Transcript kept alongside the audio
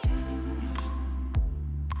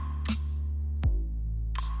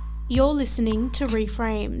You're listening to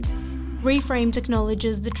REFRAMED. REFRAMED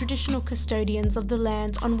acknowledges the traditional custodians of the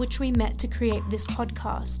land on which we met to create this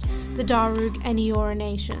podcast, the Darug and Eora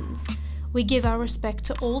Nations. We give our respect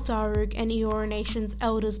to all Darug and Eora Nations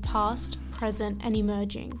elders past, present and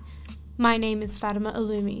emerging. My name is Fatima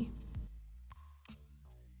Alumi.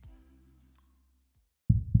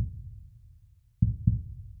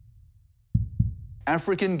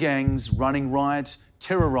 African gangs running riot,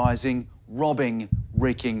 terrorising, robbing,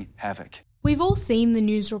 wreaking havoc. We've all seen the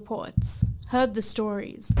news reports, heard the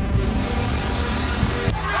stories. I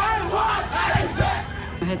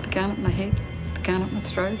had the gun at my head, the gun at my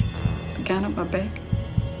throat, the gun at my back.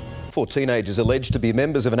 4 teenagers alleged to be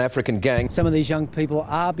members of an African gang. Some of these young people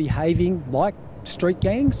are behaving like street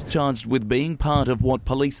gangs. Charged with being part of what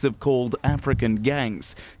police have called African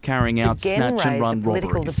gangs, carrying out snatch and run robberies.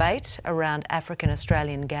 Political debate around African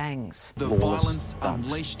Australian gangs. The violence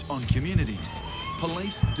unleashed on communities.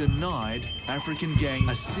 Police denied African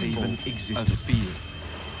gangs even existed. Of fear.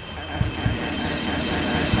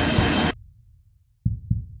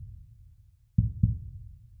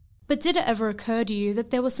 But did it ever occur to you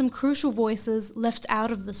that there were some crucial voices left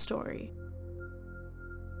out of the story?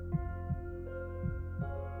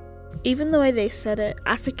 Even the way they said it,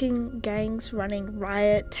 African gangs running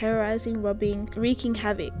riot, terrorising, robbing, wreaking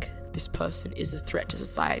havoc. This person is a threat to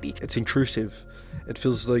society. It's intrusive. It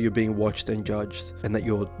feels as though you're being watched and judged, and that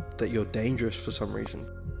you're dangerous for some reason.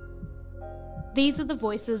 These are the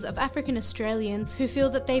voices of African Australians who feel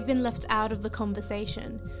that they've been left out of the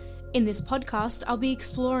conversation. In this podcast, I'll be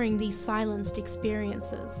exploring these silenced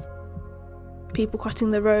experiences. People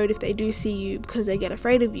crossing the road if they do see you because they get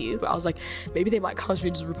afraid of you. But I was like, maybe they might come to me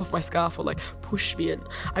and just rip off my scarf or push me, and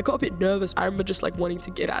I got a bit nervous. I remember just wanting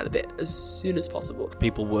to get out of there as soon as possible.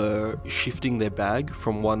 People were shifting their bag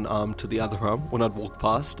from one arm to the other arm when I'd walk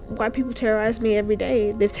past. White people terrorise me every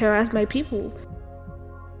day. They've terrorised my people.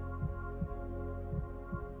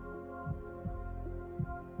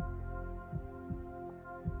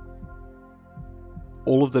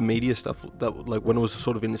 All of the media stuff that when it was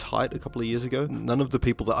sort of in its height a couple of years ago, none of the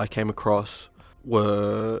people that I came across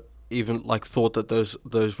were even thought that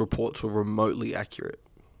those reports were remotely accurate.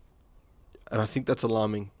 And I think that's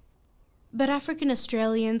alarming. But African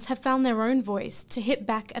Australians have found their own voice to hit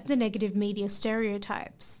back at the negative media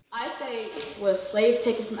stereotypes. I say, were slaves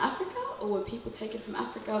taken from Africa, or were people taken from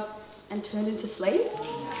Africa and turned into slaves?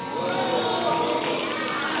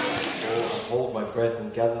 Hold my breath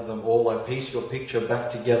and gather them all. I piece your picture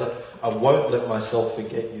back together. I won't let myself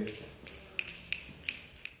forget you.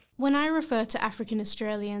 When I refer to African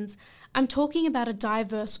Australians, I'm talking about a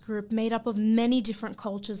diverse group made up of many different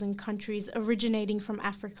cultures and countries originating from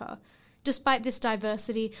Africa. Despite this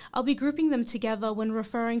diversity, I'll be grouping them together when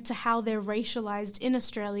referring to how they're racialised in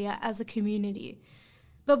Australia as a community.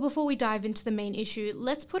 But before we dive into the main issue,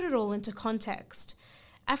 let's put it all into context.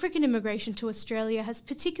 African immigration to Australia has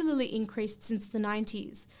particularly increased since the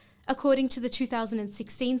 90s. According to the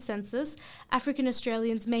 2016 census, African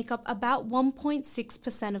Australians make up about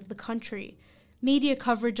 1.6% of the country. Media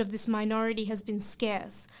coverage of this minority has been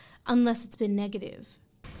scarce, unless it's been negative.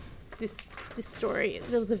 This story,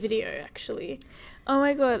 there was a video actually. Oh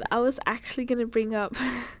my god, I was actually going to bring up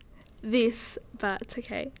this, but it's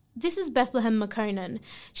okay. This is Bethlehem McConan.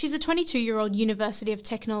 She's a 22-year-old University of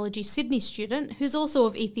Technology Sydney student who's also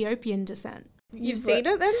of Ethiopian descent. You've seen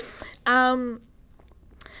it then?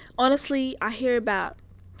 Honestly, I hear about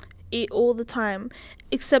it all the time,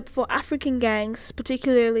 except for African gangs,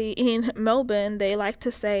 particularly in Melbourne. They like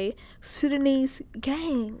to say Sudanese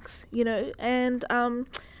gangs, and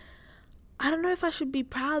I don't know if I should be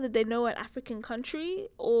proud that they know an African country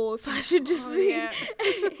or if I should just be... Yeah.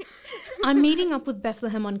 I'm meeting up with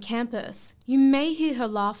Bethlehem on campus. You may hear her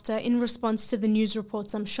laughter in response to the news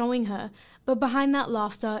reports I'm showing her, but behind that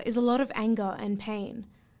laughter is a lot of anger and pain.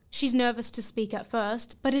 She's nervous to speak at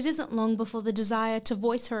first, but it isn't long before the desire to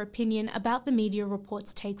voice her opinion about the media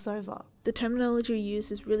reports takes over. The terminology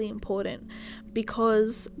used is really important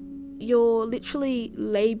because you're literally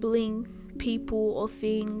labelling people or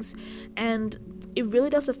things, and it really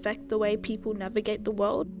does affect the way people navigate the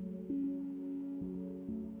world.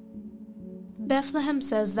 Bethlehem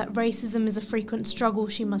says that racism is a frequent struggle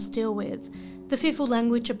she must deal with. The fearful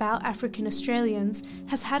language about African Australians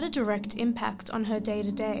has had a direct impact on her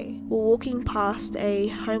day-to-day. We're walking past a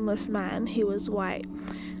homeless man who was white,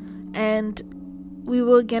 and we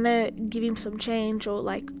were gonna give him some change or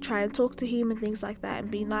try and talk to him and things like that and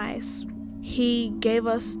be nice. He gave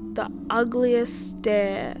us the ugliest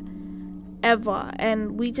stare ever,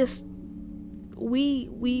 and we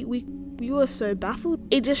were so baffled.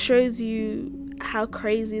 It just shows you how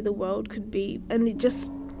crazy the world could be, and it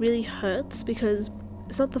just really hurts because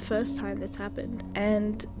it's not the first time that's happened.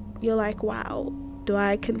 And you're like, wow, do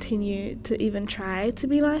I continue to even try to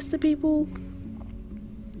be nice to people?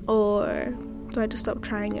 Or do I just stop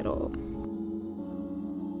trying at all?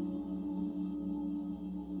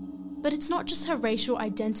 But it's not just her racial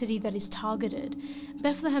identity that is targeted.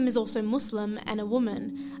 Bethlehem is also Muslim and a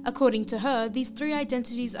woman. According to her, these three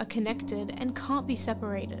identities are connected and can't be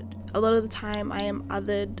separated. A lot of the time I am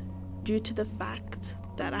othered due to the fact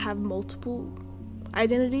that I have multiple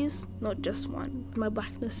identities, not just one. My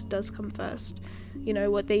blackness does come first. You know,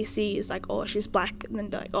 what they see is like, oh, she's black, and then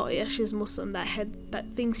they're like, oh yeah, she's Muslim, that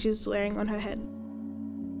thing she's wearing on her head.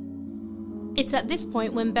 It's at this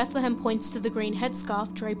point when Bethlehem points to the green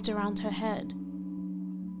headscarf draped around her head.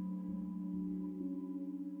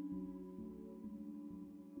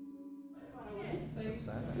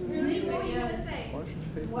 Really? What were you going to say?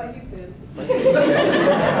 What he said.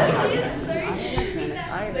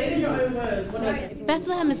 Say in your own words.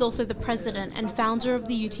 Bethlehem is also the president and founder of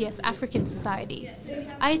the UTS African Society.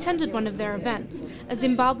 I attended one of their events, a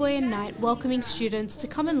Zimbabwean night welcoming students to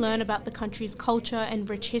come and learn about the country's culture and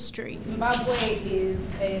rich history. Zimbabwe is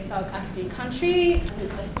a South African country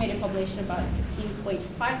with an estimated population of about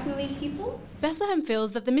 16.5 million people. Bethlehem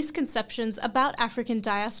feels that the misconceptions about African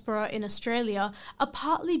diaspora in Australia are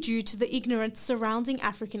partly due to the ignorance surrounding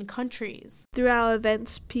African countries. Through our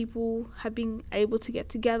events, people have been able to get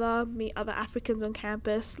together, meet other Africans on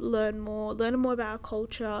campus, learn more about our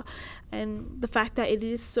culture, and the fact that it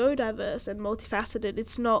is so diverse and multifaceted.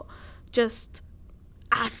 It's not just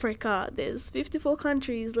Africa. There's 54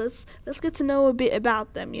 countries. Let's get to know a bit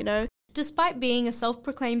about them, you know. Despite being a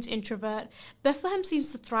self-proclaimed introvert, Bethlehem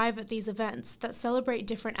seems to thrive at these events that celebrate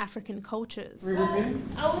different African cultures. I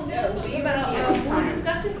was there talking about, we were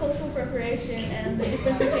discussing cultural appropriation and the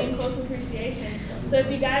difference between cultural appreciation. So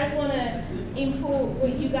if you guys want to input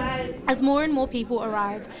what you guys... As more and more people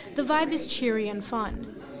arrive, the vibe is cheery and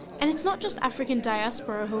fun. And it's not just African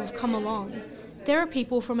diaspora who have come along. There are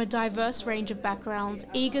people from a diverse range of backgrounds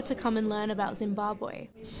eager to come and learn about Zimbabwe.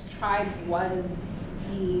 Which tribe was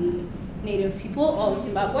the native people of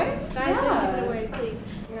Zimbabwe? Guys, don't give it away, please.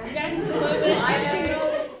 You guys have a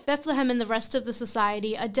moment. Bethlehem and the rest of the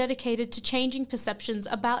society are dedicated to changing perceptions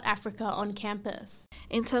about Africa on campus.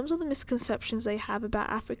 In terms of the misconceptions they have about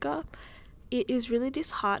Africa, it is really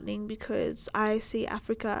disheartening because I see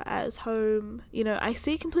Africa as home. You know, I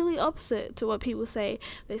see completely opposite to what people say.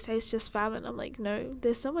 They say it's just famine. I'm like, no,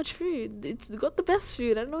 there's so much food. It's got the best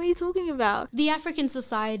food. I don't know what you're talking about. The African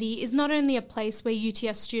Society is not only a place where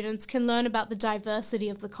UTS students can learn about the diversity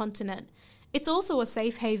of the continent, it's also a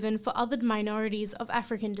safe haven for other minorities of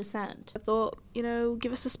African descent. I thought, you know,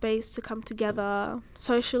 give us a space to come together,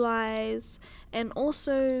 socialise, and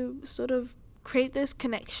also sort of create those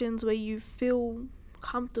connections where you feel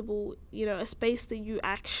comfortable, you know, a space that you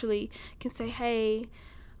actually can say, hey,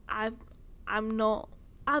 I'm not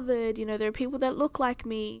othered, you know, there are people that look like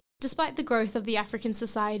me. Despite the growth of the African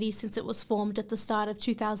Society since it was formed at the start of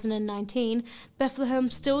 2019, Bethlehem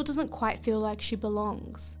still doesn't quite feel like she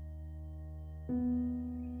belongs.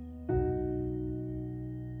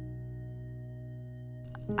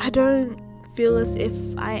 I don't feel as if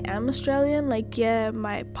I am Australian. Like, yeah,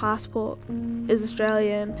 my passport is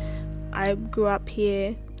Australian. I grew up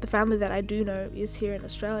here. The family that I do know is here in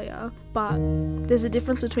Australia. But there's a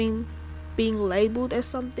difference between being labelled as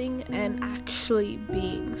something and actually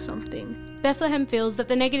being something. Bethlehem feels that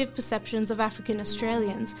the negative perceptions of African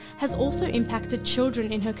Australians has also impacted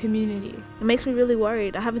children in her community. It makes me really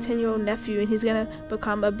worried. I have a 10-year-old nephew and he's going to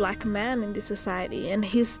become a black man in this society, and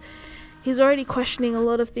he's already questioning a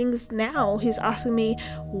lot of things now. He's asking me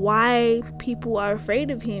why people are afraid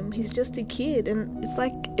of him. He's just a kid, and it's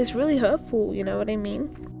like, it's really hurtful, you know what I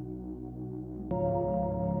mean?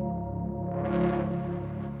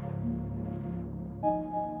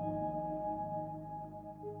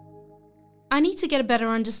 I need to get a better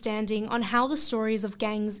understanding on how the stories of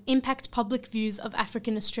gangs impact public views of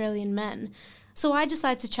African Australian men. So I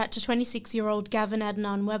decided to chat to 26-year-old Gavin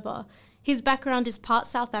Adnan Weber. His background is part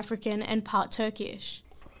South African and part Turkish.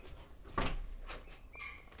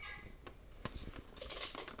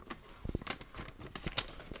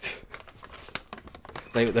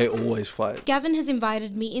 They always fight. Gavin has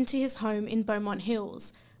invited me into his home in Beaumont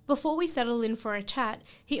Hills. Before we settle in for a chat,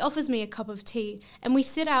 he offers me a cup of tea and we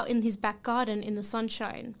sit out in his back garden in the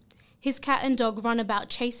sunshine. His cat and dog run about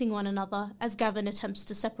chasing one another as Gavin attempts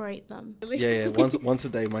to separate them. Yeah. Once a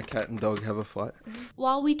day, my cat and dog have a fight.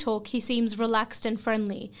 While we talk, he seems relaxed and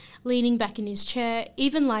friendly, leaning back in his chair,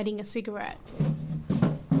 even lighting a cigarette.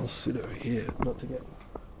 I'll sit over here, not to get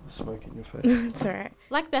smoke in your face. It's all right.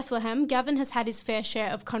 Like Bethlehem, Gavin has had his fair share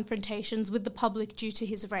of confrontations with the public due to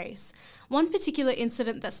his race. One particular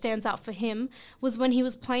incident that stands out for him was when he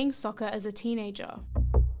was playing soccer as a teenager.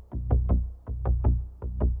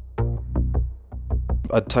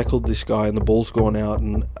 I tackled this guy and the ball's gone out,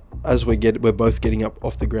 and as we're both getting up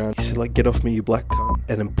off the ground, he said, like, "Get off me, you black cunt,"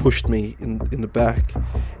 and then pushed me in the back.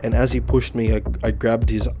 And as he pushed me, I grabbed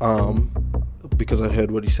his arm, because I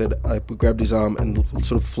heard what he said. I grabbed his arm and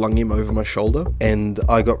sort of flung him over my shoulder, and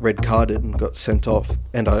I got red carded and got sent off.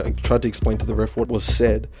 And I tried to explain to the ref what was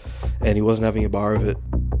said, and he wasn't having a bar of it.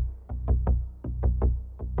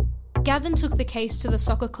 Gavin took the case to the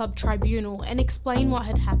soccer club tribunal and explained what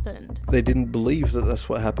had happened. They didn't believe that that's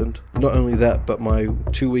what happened. Not only that, but my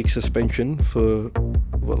 2-week suspension for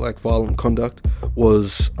violent conduct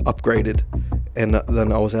was upgraded, and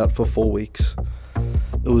then I was out for 4 weeks.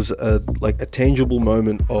 It was a tangible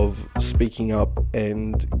moment of speaking up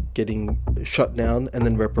and getting shut down and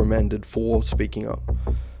then reprimanded for speaking up.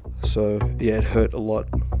 So yeah, it hurt a lot.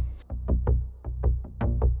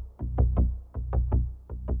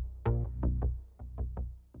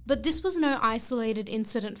 But this was no isolated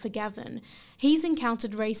incident for Gavin. He's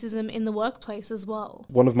encountered racism in the workplace as well.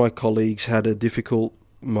 One of my colleagues had a difficult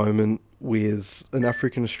moment with an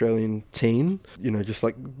African Australian teen, just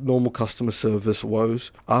like normal customer service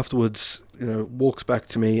woes. Afterwards, walks back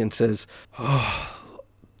to me and says, "Oh,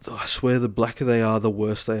 I swear the blacker they are, the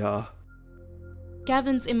worse they are."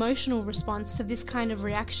 Gavin's emotional response to this kind of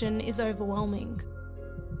reaction is overwhelming.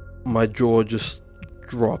 My jaw just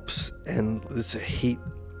drops and this heat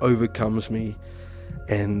overcomes me,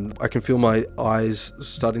 and I can feel my eyes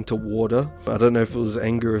starting to water. I don't know if it was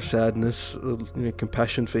anger or sadness,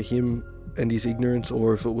 compassion for him and his ignorance,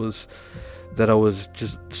 or if it was that I was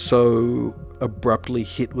just so abruptly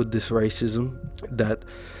hit with this racism that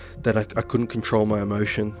I couldn't control my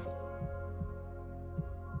emotion.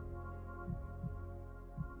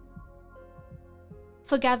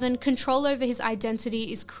 For Gavin, control over his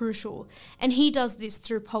identity is crucial, and he does this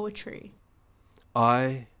through poetry.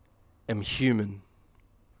 I am human.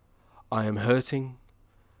 I am hurting,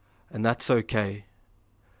 and that's okay.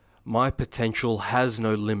 My potential has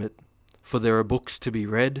no limit, for there are books to be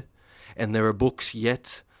read, and there are books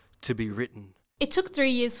yet to be written. It took 3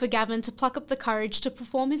 years for Gavin to pluck up the courage to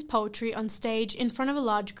perform his poetry on stage in front of a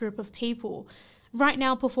large group of people. Right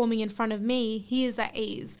now, performing in front of me, he is at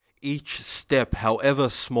ease. Each step, however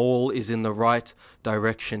small, is in the right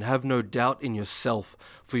direction. Have no doubt in yourself,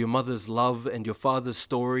 for your mother's love and your father's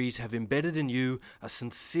stories have embedded in you a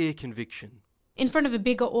sincere conviction. In front of a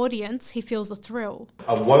bigger audience, he feels a thrill.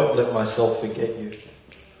 I won't let myself forget you.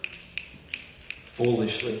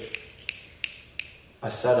 Foolishly,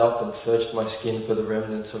 I sat up and searched my skin for the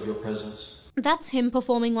remnants of your presence. That's him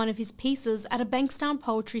performing one of his pieces at a Bankstown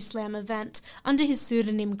Poetry Slam event under his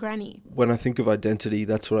pseudonym Granny. When I think of identity,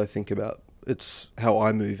 that's what I think about. It's how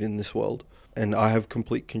I move in this world, and I have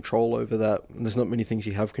complete control over that. And there's not many things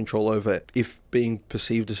you have control over. If being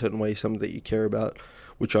perceived a certain way is something that you care about,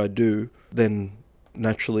 which I do, then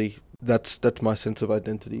naturally that's my sense of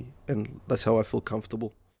identity, and that's how I feel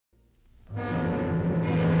comfortable.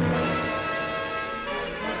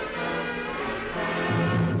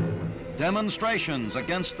 Demonstrations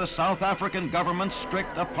against the South African government's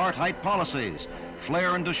strict apartheid policies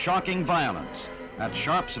flare into shocking violence. At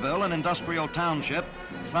Sharpsville, an industrial township,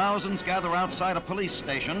 thousands gather outside a police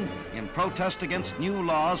station in protest against new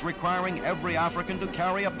laws requiring every African to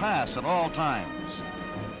carry a pass at all times.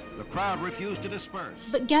 The crowd refused to disperse.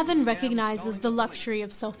 But Gavin recognises the luxury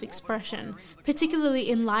of self-expression, particularly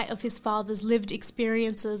in light of his father's lived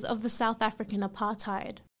experiences of the South African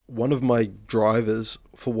apartheid. One of my drivers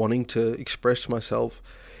for wanting to express myself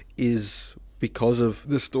is because of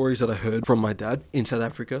the stories that I heard from my dad in South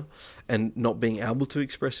Africa and not being able to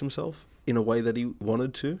express himself in a way that he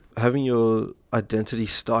wanted to. Having your identity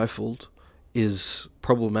stifled is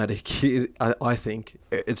problematic. I think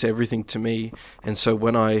it's everything to me. And so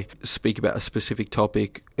when I speak about a specific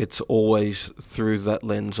topic, it's always through that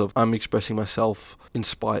lens of I'm expressing myself in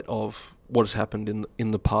spite of what has happened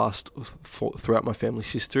in the past throughout my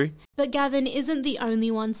family's history. But Gavin isn't the only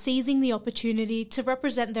one seizing the opportunity to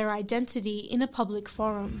represent their identity in a public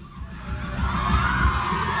forum.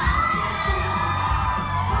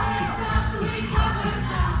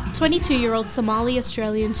 22-year-old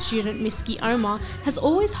Somali-Australian student Miski Omar has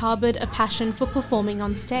always harboured a passion for performing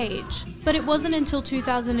on stage. But it wasn't until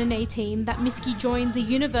 2018 that Miski joined the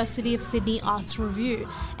University of Sydney Arts Review,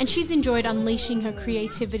 and she's enjoyed unleashing her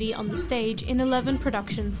creativity on the stage in 11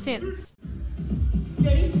 productions since.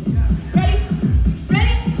 Ready? Ready?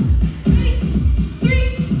 Ready?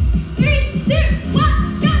 3, 2,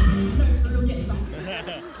 1, go!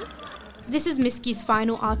 This is Miski's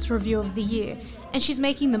final arts review of the year, and she's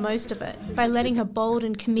making the most of it by letting her bold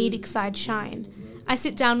and comedic side shine. I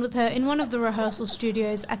sit down with her in one of the rehearsal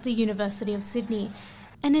studios at the University of Sydney,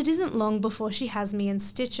 and it isn't long before she has me in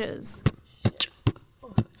stitches.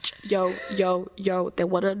 Yo, they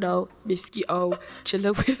wanna know Miski O,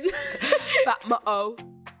 chillin' with Fatma O.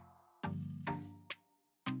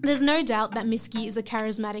 There's no doubt that Miski is a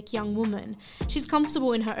charismatic young woman. She's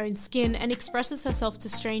comfortable in her own skin and expresses herself to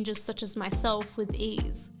strangers such as myself with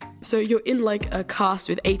ease. So you're in like a cast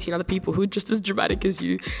with 18 other people who are just as dramatic as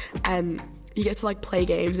you, and you get to like play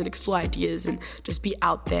games and explore ideas and just be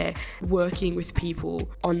out there working with people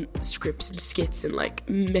on scripts and skits and like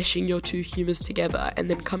meshing your two humours together and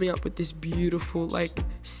then coming up with this beautiful like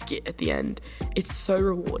skit at the end. It's so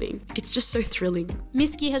rewarding. It's just so thrilling.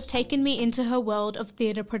 Miski has taken me into her world of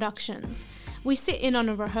theatre productions. We sit in on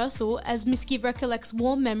a rehearsal as Miski recollects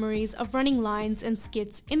warm memories of running lines and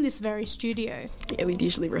skits in this very studio. Yeah, we'd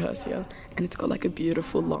usually rehearse here, and it's got like a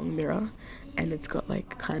beautiful long mirror, and it's got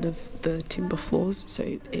like kind of the timber floors, so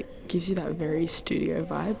it gives you that very studio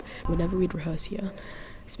vibe. Whenever we'd rehearse here,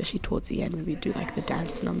 especially towards the end when we'd do like the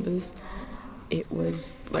dance numbers, it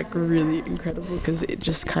was like really incredible because it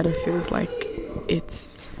just kind of feels like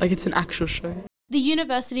it's an actual show. The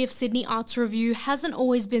University of Sydney Arts Review hasn't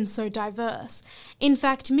always been so diverse. In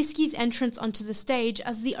fact, Miski's entrance onto the stage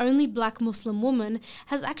as the only black Muslim woman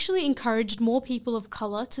has actually encouraged more people of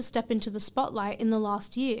colour to step into the spotlight in the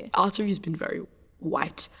last year. Arts Review's been very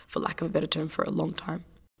white, for lack of a better term, for a long time.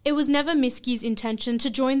 It was never Miski's intention to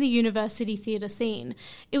join the university theatre scene.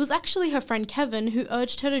 It was actually her friend Kevin who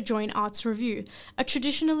urged her to join Arts Review, a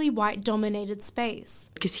traditionally white-dominated space.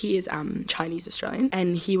 Because he is Chinese Australian,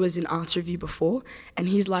 and he was in Arts Review before, and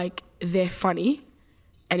he's like, they're funny,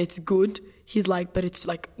 and it's good. He's like, but it's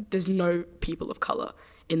like, there's no people of colour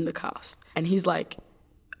in the cast. And he's like,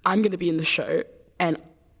 I'm going to be in the show, and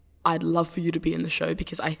I'd love for you to be in the show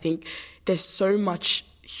because I think there's so much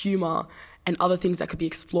humour and other things that could be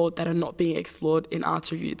explored that are not being explored in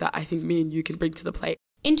Arts Review that I think me and you can bring to the plate.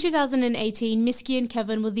 In 2018, Miski and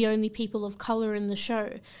Kevin were the only people of colour in the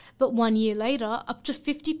show, but 1 year later, up to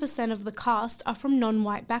 50% of the cast are from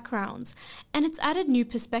non-white backgrounds, and it's added new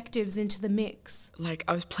perspectives into the mix. Like,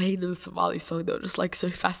 I was playing the Somali song, they were just like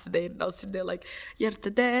so fascinated, and I was sitting there like,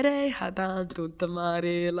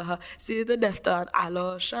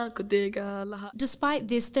 Despite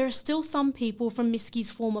this, there are still some people from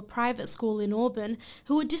Miski's former private school in Auburn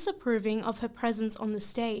who are disapproving of her presence on the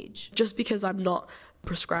stage. Just because I'm not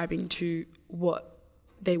prescribing to what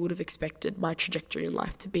they would have expected my trajectory in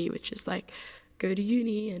life to be, which is like go to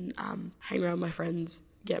uni and hang around with my friends,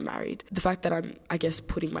 get married. The fact that I'm, I guess,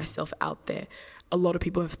 putting myself out there, a lot of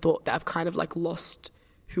people have thought that I've kind of like lost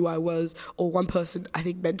who I was. Or one person I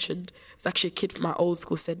think mentioned, it was actually a kid from my old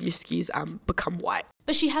school, said Miski's become white.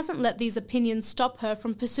 But she hasn't let these opinions stop her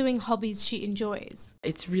from pursuing hobbies she enjoys.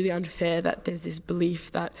 It's really unfair that there's this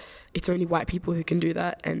belief that it's only white people who can do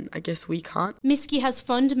that, and I guess we can't. Miski has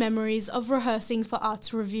fond memories of rehearsing for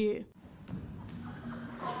Arts Review.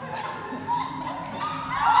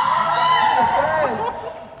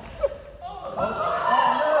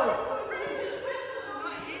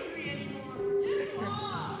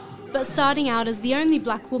 But starting out as the only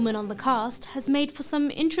black woman on the cast has made for some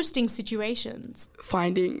interesting situations.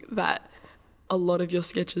 Finding that a lot of your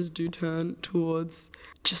sketches do turn towards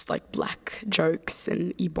just like black jokes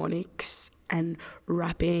and ebonics and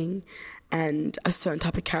rapping and a certain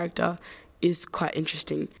type of character is quite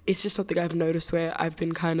interesting. It's just something I've noticed where I've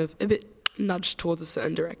been kind of a bit nudged towards a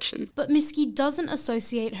certain direction. But Miski doesn't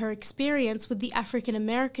associate her experience with the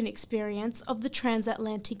African-American experience of the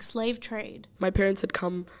transatlantic slave trade. My parents had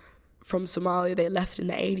come from Somalia. They left in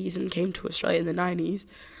the 80s and came to Australia in the 90s.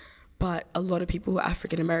 But a lot of people who are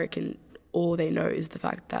African-American, all they know is the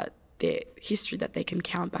fact that their history that they can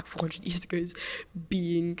count back 400 years ago is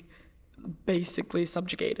being basically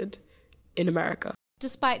subjugated in America.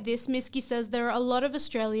 Despite this, Miski says there are a lot of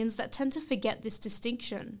Australians that tend to forget this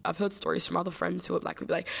distinction. I've heard stories from other friends who are like, would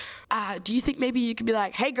be like, do you think maybe you could be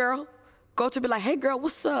like, hey girl, go to be like, hey girl,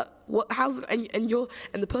 what's up? And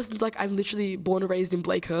the person's like, I'm literally born and raised in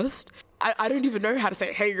Blakehurst. I don't even know how to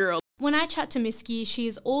say hey girl. When I chat to Miski, she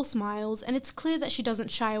is all smiles, and it's clear that she doesn't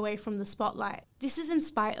shy away from the spotlight. This is in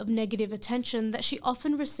spite of negative attention that she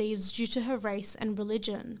often receives due to her race and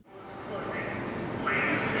religion.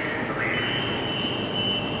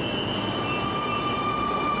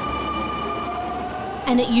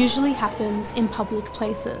 And it usually happens in public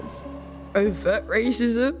places. Overt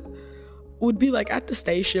racism would be like at the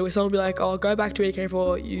station where someone would be like, oh, go back to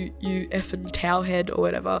AK4, you effing towelhead or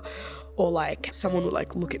whatever. Or like someone would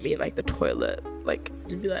like look at me in like the toilet, like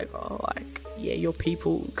and be like, oh, like, yeah, your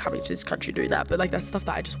people coming to this country doing that. But like that's stuff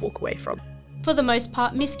that I just walk away from. For the most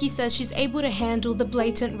part, Miski says she's able to handle the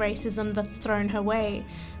blatant racism that's thrown her way,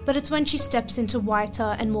 but it's when she steps into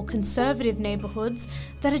whiter and more conservative neighbourhoods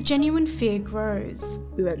that a genuine fear grows.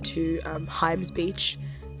 We went to Hymes Beach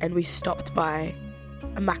and we stopped by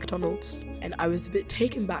a McDonald's, and I was a bit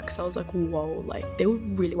taken back because I was like, whoa, like they were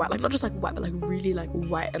really white, like not just like white, but like really like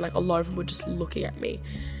white, and like a lot of them were just looking at me.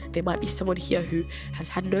 There might be someone here who has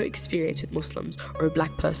had no experience with Muslims or a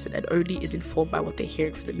black person and only is informed by what they're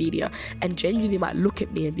hearing from the media, and genuinely might look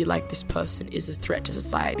at me and be like, this person is a threat to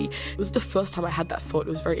society. It was the first time I had that thought.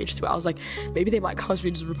 It was very interesting. I was like, maybe they might come to me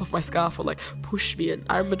and just rip off my scarf or like push me, and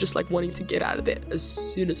I remember just like wanting to get out of there as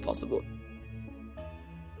soon as possible.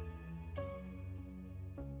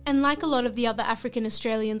 And like a lot of the other African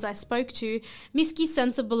Australians I spoke to, Miski's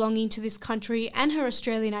sense of belonging to this country and her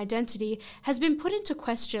Australian identity has been put into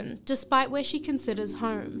question, despite where she considers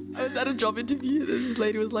home. I was at a job interview, and this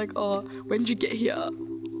lady was like, oh, when did you get here?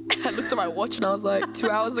 And I looked at my watch and I was like, 2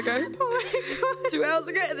 hours ago. Oh my God. 2 hours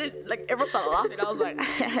ago, and then like everyone started laughing. I was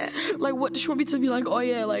like, like, what does she want me to be like? Oh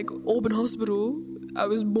yeah, like Auburn Hospital, I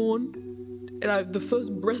was born, and the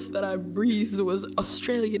first breath that I breathed was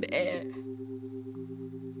Australian air.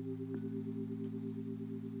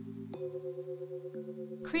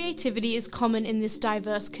 Creativity is common in this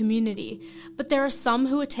diverse community, but there are some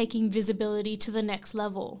who are taking visibility to the next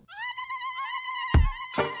level.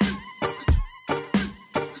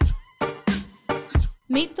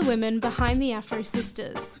 Meet the women behind the Afro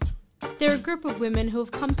Sisters. They're a group of women who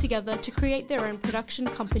have come together to create their own production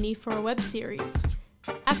company for a web series.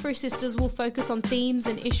 Afro Sisters will focus on themes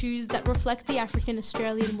and issues that reflect the African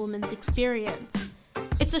Australian woman's experience.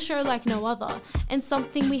 It's a show like no other, and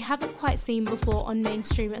something we haven't quite seen before on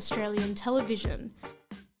mainstream Australian television.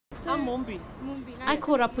 I'm Mumbi. I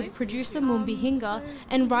caught up with producer Mumbi Hinga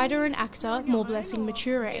and writer and actor More Blessing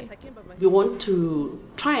Mature. We want to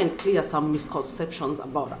try and clear some misconceptions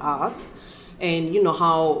about us, and you know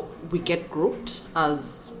how we get grouped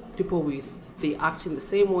as people they act in the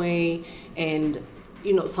same way, and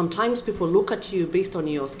you know sometimes people look at you based on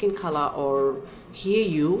your skin color or hear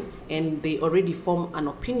you and they already form an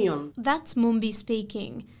opinion. That's Mumbi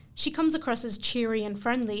speaking. She comes across as cheery and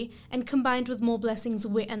friendly, and combined with More Blessing's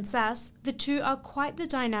wit and sass, the two are quite the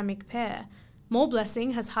dynamic pair. More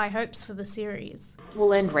Blessing has high hopes for the series.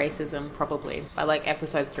 We'll end racism probably by like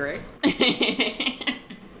episode 3.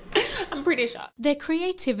 I'm pretty sure. Their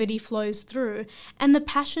creativity flows through, and the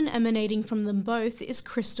passion emanating from them both is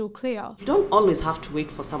crystal clear. You don't always have to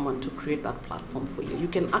wait for someone to create that platform for you. You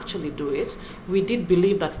can actually do it. We did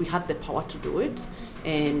believe that we had the power to do it,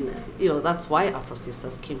 and you know that's why Afro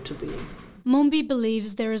Sisters came to be. Mumbi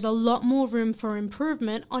believes there is a lot more room for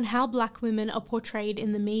improvement on how black women are portrayed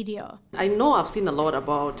in the media. I know I've seen a lot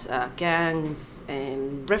about gangs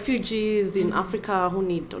and refugees in Africa who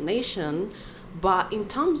need donation, but in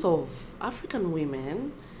terms of African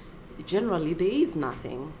women, generally there is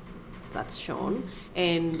nothing that's shown,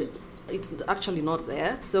 and it's actually not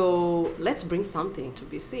there. So let's bring something to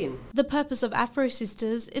be seen. The purpose of Afro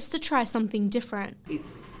Sisters is to try something different.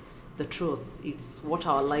 It's the truth. It's what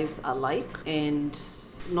our lives are like, and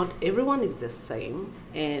not everyone is the same.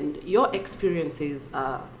 And your experiences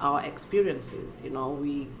are our experiences. You know,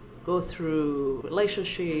 we go through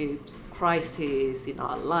relationships, crises in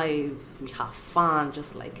our lives. We have fun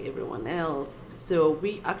just like everyone else. So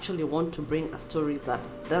we actually want to bring a story that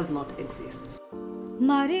does not exist.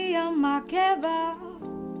 Maria Makeba.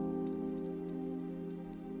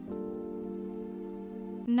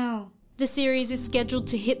 No. The series is scheduled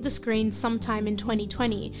to hit the screen sometime in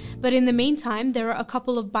 2020, but in the meantime, there are a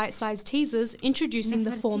couple of bite-sized teasers introducing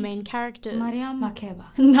the 4 main characters. Maria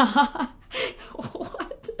Makeba. Nah.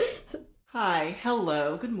 What? Hi,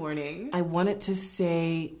 hello, good morning. I wanted to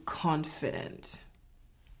say confident,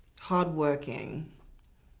 hardworking,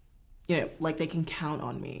 you know, like they can count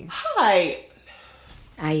on me. Hi.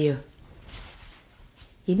 Ayo,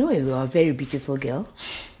 you know you are a very beautiful girl.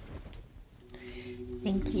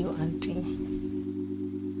 Thank you, Auntie.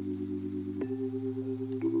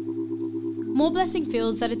 More Blessing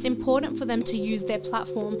feels that it's important for them to use their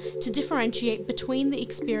platform to differentiate between the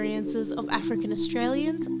experiences of African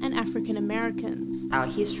Australians and African Americans. Our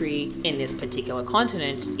history in this particular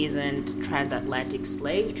continent isn't transatlantic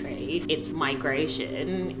slave trade, it's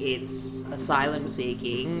migration, it's asylum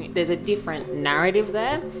seeking. There's a different narrative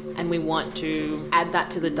there, and we want to add that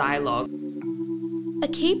to the dialogue. A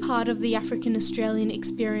key part of the African Australian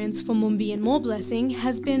experience for Mumbi and More Blessing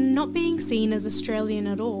has been not being seen as Australian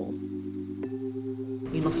at all.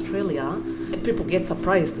 In Australia, people get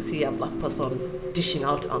surprised to see a black person dishing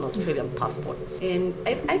out an Australian passport. And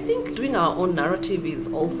I think doing our own narrative is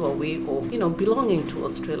also a way of, belonging to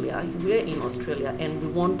Australia. We're in Australia and we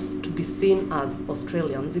want to be seen as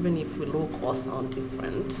Australians, even if we look or sound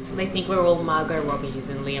different. They think we're all Margot Robbies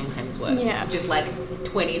and Liam Hemsworth. Yeah. Just like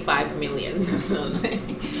 25 million of them.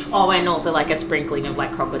 Oh, and also like a sprinkling of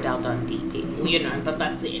like Crocodile Dundee people, but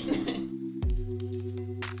that's it.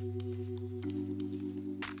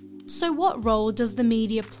 So what role does the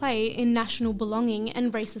media play in national belonging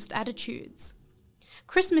and racist attitudes?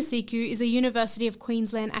 Chris Masiku is a University of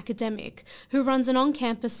Queensland academic who runs an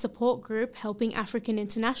on-campus support group helping African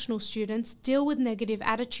international students deal with negative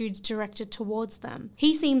attitudes directed towards them.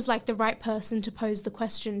 He seems like the right person to pose the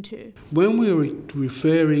question to. When we're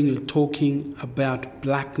referring or talking about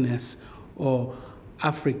blackness or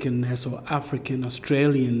Africanness or African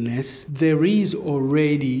Australianness, there is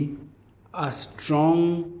already a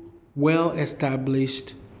strong,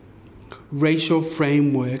 well-established racial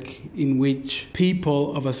framework in which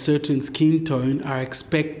people of a certain skin tone are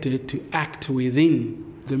expected to act within.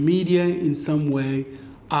 The media in some way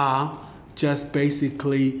are just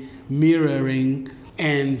basically mirroring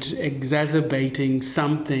and exacerbating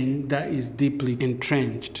something that is deeply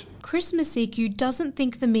entrenched. Chris Masiku doesn't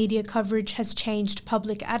think the media coverage has changed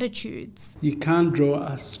public attitudes. You can't draw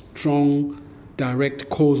a strong, direct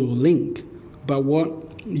causal link, but what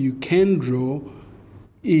you can draw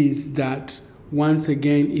is that once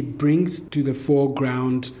again it brings to the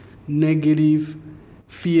foreground negative,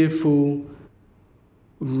 fearful,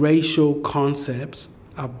 racial concepts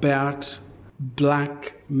about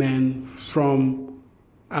black men from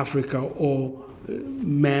Africa or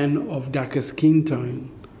men of darker skin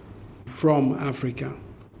tone from Africa.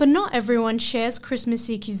 But not everyone shares Chris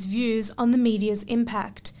Masiku's views on the media's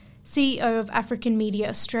impact. CEO of African Media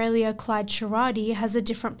Australia, Clyde Sherradi, has a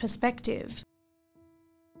different perspective.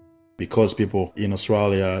 Because people in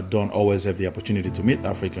Australia don't always have the opportunity to meet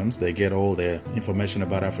Africans, they get all their information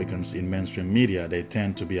about Africans in mainstream media. They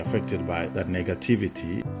tend to be affected by that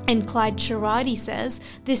negativity. And Clyde Sherradi says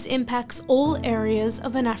this impacts all areas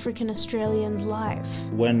of an African Australian's life.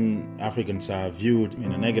 When Africans are viewed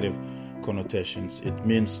in a negative connotations, it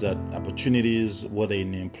means that opportunities, whether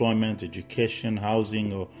in employment, education,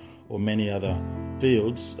 housing, or many other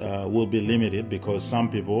fields, will be limited because some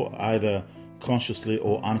people, either consciously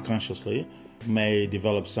or unconsciously, may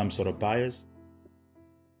develop some sort of bias.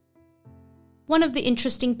 One of the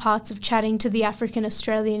interesting parts of chatting to the African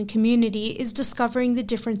Australian community is discovering the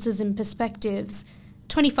differences in perspectives.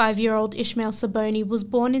 25-year-old Ishmael Saboni was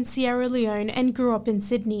born in Sierra Leone and grew up in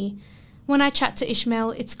Sydney. When I chat to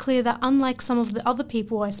Ishmael, it's clear that unlike some of the other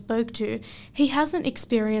people I spoke to, he hasn't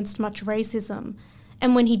experienced much racism.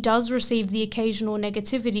 And when he does receive the occasional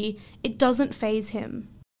negativity, it doesn't faze him.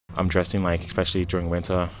 I'm dressing especially during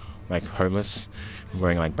winter, homeless,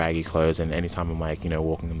 wearing baggy clothes, and anytime I'm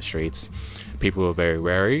walking on the streets, people are very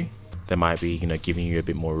wary. They might be, giving you a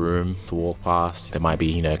bit more room to walk past. They might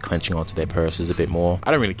be, clenching onto their purses a bit more.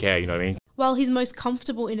 I don't really care, you know what I mean? While he's most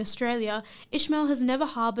comfortable in Australia, Ishmael has never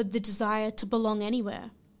harboured the desire to belong anywhere.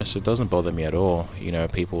 So it doesn't bother me at all.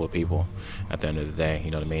 People are people at the end of the day,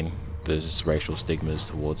 you know what I mean? There's racial stigmas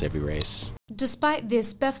towards every race. Despite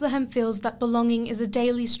this, Bethlehem feels that belonging is a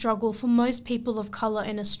daily struggle for most people of colour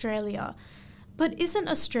in Australia. But isn't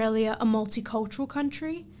Australia a multicultural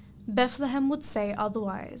country? Bethlehem would say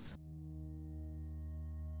otherwise.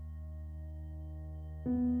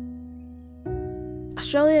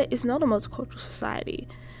 Australia is not a multicultural society.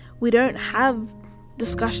 We don't have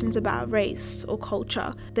discussions about race or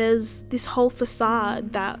culture. There's this whole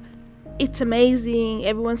facade that it's amazing,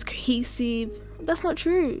 everyone's cohesive. That's not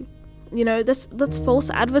true. That's false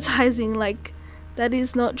advertising. That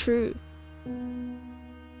is not true.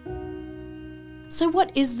 So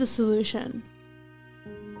what is the solution?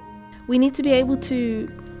 We need to be able to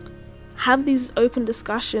have these open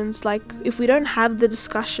discussions. If we don't have the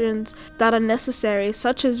discussions that are necessary,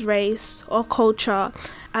 such as race or culture,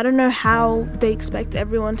 I don't know how they expect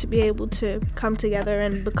everyone to be able to come together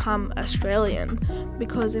and become Australian.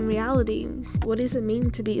 Because in reality, what does it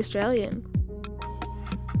mean to be Australian?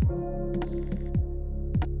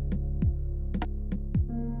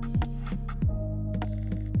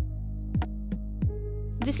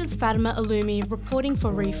 This is Fatima Alumi reporting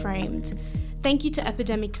for REFRAMED. Thank you to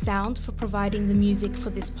Epidemic Sound for providing the music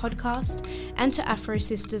for this podcast, and to Afro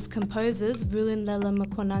Sisters composers Vulin Lela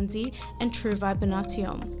Mkwananzi and True Vibe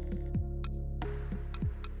Natiom.